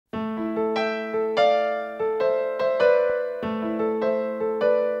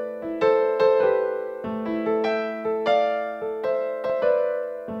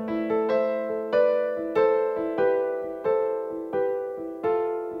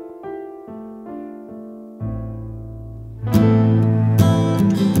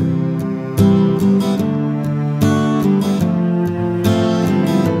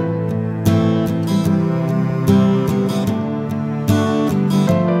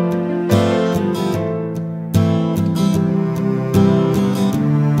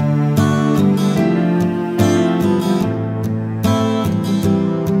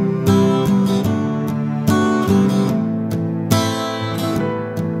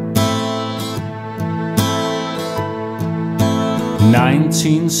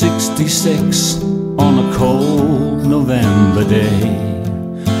1966, on a cold November day,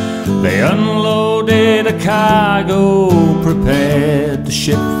 they unloaded a cargo, prepared the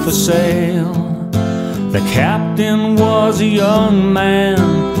ship for sail. The captain was a young man,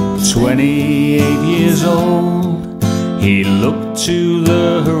 28 years old. He looked to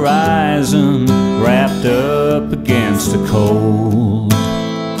the horizon, wrapped up against the cold.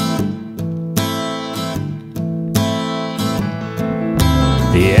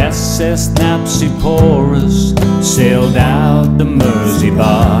 The SS Knapsy Porus sailed out the Mersey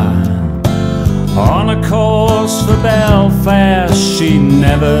Bar. On a course for Belfast, she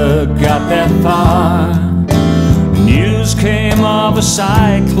never got that far. News came of a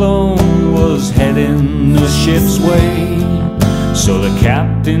cyclone was heading the ship's way, so the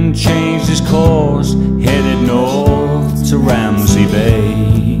captain changed his course, headed north to Ramsey Bay.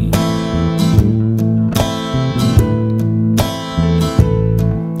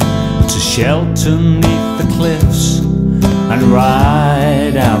 Shelter neath the cliffs and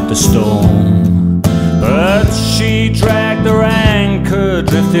ride out the storm. But she dragged her anchor,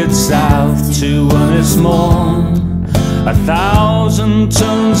 drifted south to Ennismore. 1,000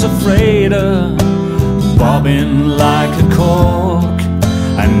 tons of freighter, bobbing like a cork,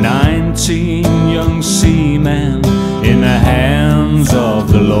 and 19 young seamen in the hands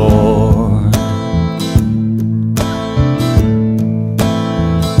of the Lord.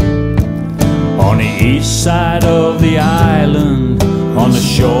 On the east side of the island, on the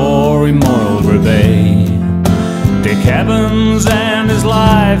shore in Marlborough Bay, Dick Evans and his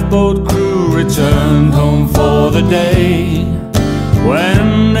lifeboat crew returned home for the day.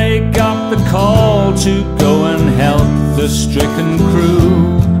 When they got the call to go and help the stricken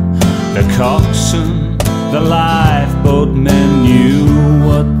crew, the coxswain, the lifeboat men knew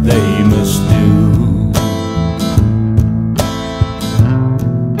what they must do.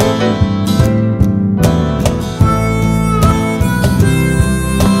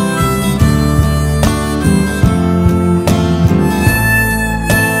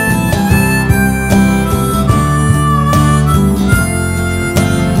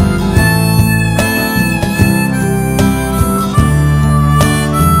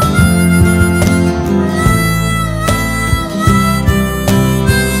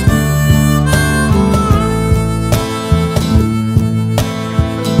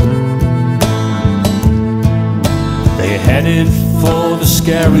 Headed for the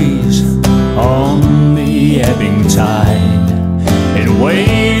Skerries on the ebbing tide, in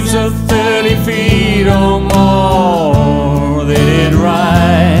waves of 30 feet or more they did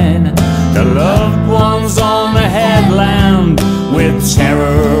ride. The loved ones on the headland with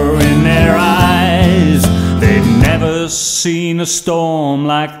terror in their eyes. They'd never seen a storm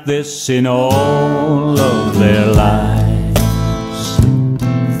like this in all of their lives.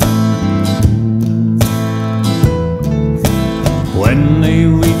 When they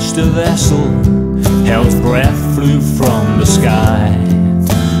reached the vessel, hell's breath flew from the sky.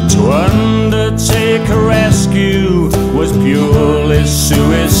 To undertake a rescue was purely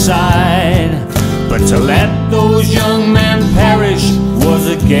suicide, but to let those young men perish was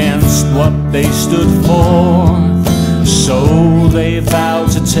against what they stood for. So they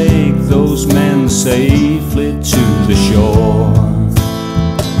vowed to take those men safely to the shore.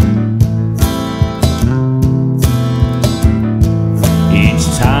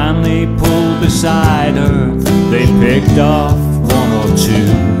 Time they pulled beside her, they picked off one or two,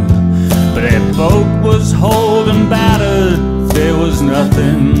 but their boat was holding battered, there was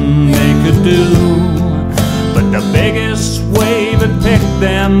nothing they could do. But the biggest wave had picked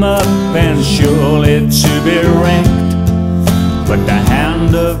them up and surely to be wrecked, but the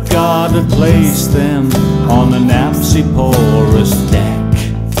hand of God had placed them on the Knapsy Porus deck.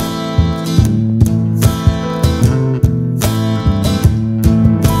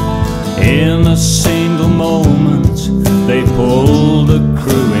 In a single moment, they pulled the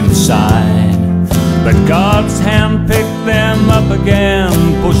crew inside, but God's hand picked them up again,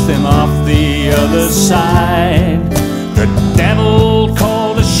 pushed them off the other side. The devil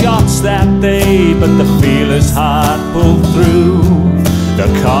called the shots that day, but the fearless heart pulled through. The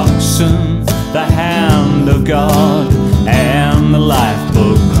coxswain, the hand of God, and the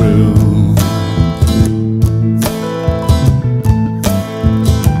lifeboat crew.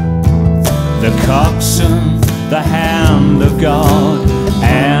 The coxswain, the hand of God,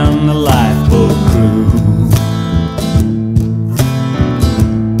 and the lifeboat crew.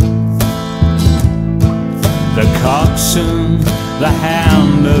 The coxswain, the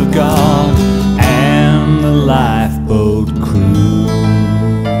hand of God, and the lifeboat crew.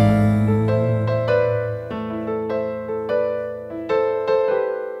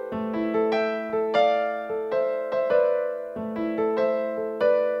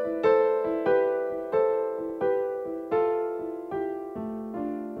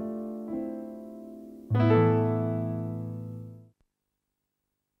 Bye.